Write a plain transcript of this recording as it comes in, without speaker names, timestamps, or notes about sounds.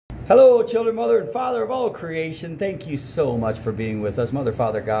Hello, children, mother, and father of all creation. Thank you so much for being with us. Mother,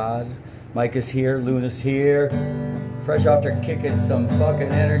 Father, God. Mike is here. Luna's here. Fresh after kicking some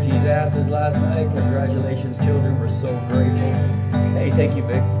fucking energy's asses last night. Congratulations, children. We're so grateful. Hey, thank you,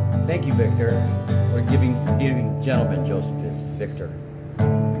 Vic. Thank you, Victor. What a giving gentleman Joseph is. Victor.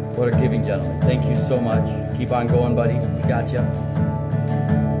 What a giving gentleman. Thank you so much. Keep on going, buddy. We got you.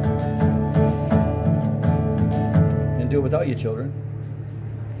 Can't do it without you, children.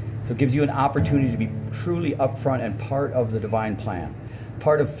 So it gives you an opportunity to be truly upfront and part of the divine plan,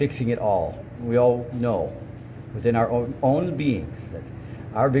 part of fixing it all. We all know within our own beings that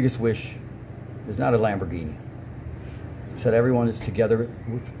our biggest wish is not a Lamborghini. It's that everyone is together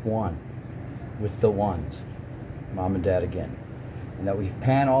with one, with the ones, mom and dad again. And that we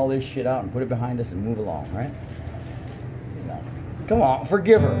pan all this shit out and put it behind us and move along, right? Come on,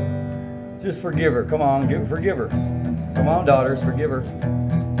 forgive her. Just forgive her. Come on, forgive her. Come on, daughters, forgive her.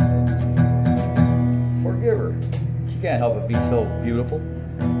 Forgive her. She can't help but be so beautiful.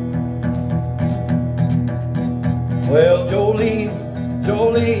 Well, Jolene,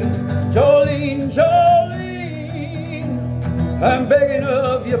 Jolene, Jolene, Jolene, I'm begging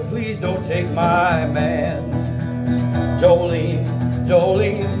of you, please don't take my man. Jolene,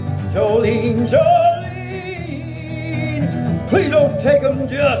 Jolene, Jolene, Jolene, please don't take him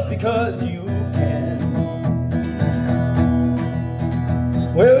just because you can.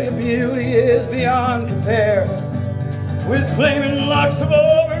 Well, your beauty is beyond compare, with flaming locks of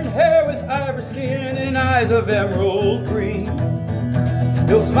auburn hair, with ivory skin and eyes of emerald green.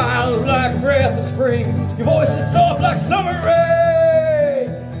 Your smile is like a breath of spring, your voice is soft like summer rain,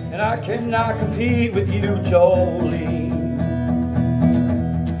 and I cannot compete with you, Jolene.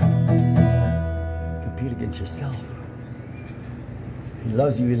 Compete against yourself. If he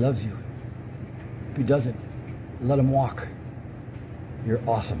loves you, he loves you. If he doesn't, let him walk. You're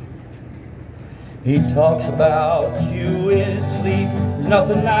awesome. He talks about you in his sleep. There's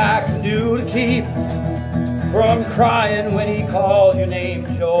nothing I can do to keep from crying when he calls your name,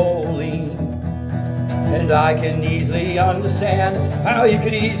 Jolene. And I can easily understand how you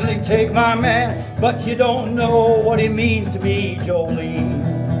could easily take my man, but you don't know what it means to me, Jolene.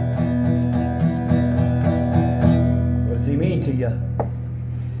 What does he mean to you?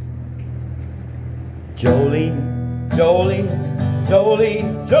 Jolene, Jolene,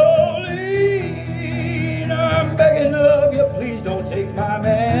 Jolene, Jolene, I'm begging of you, please don't take my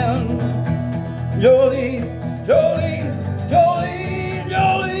man. Jolene, Jolene, Jolene,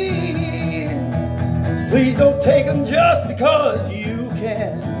 Jolene, please don't take him just because you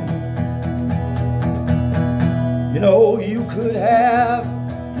can. You know, you could have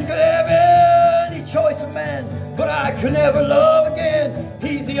any choice of men, but I could never love again.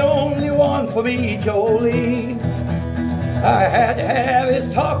 He's the only one for me, Jolene. I had to have his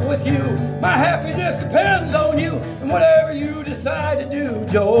talk with you. My happiness depends on you, and whatever you decide to do,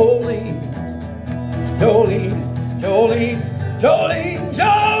 Jolene, Jolene, Jolene, Jolene,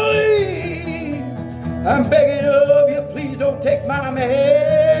 Jolene, I'm begging of you, please don't take my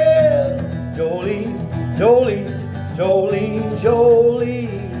man. Jolene, Jolene, Jolene,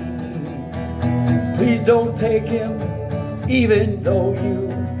 Jolene, please don't take him, even though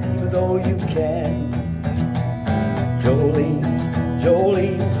you can. Jolene,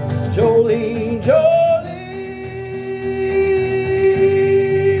 Jolene, Jolene, Jolene,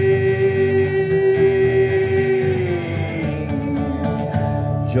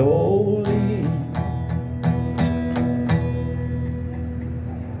 Jolene.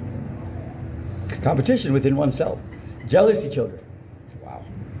 Competition within oneself. Jealousy, children. Wow.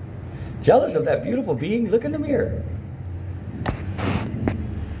 Jealous of that beautiful being? Look in the mirror.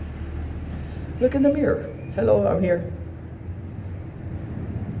 Look in the mirror. Hello, I'm here.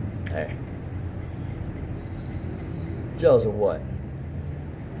 Hey. Jealous of what?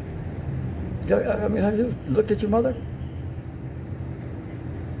 I mean, have you looked at your mother?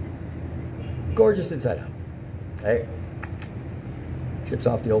 Gorgeous inside out. Hey. Chips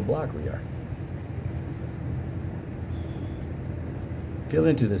off the old block we are. Feel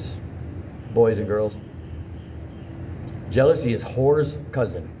into this, boys and girls. Jealousy is whore's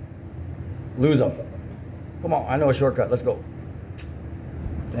cousin. Lose them. Come on, I know a shortcut. Let's go.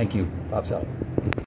 Thank you. Pops out.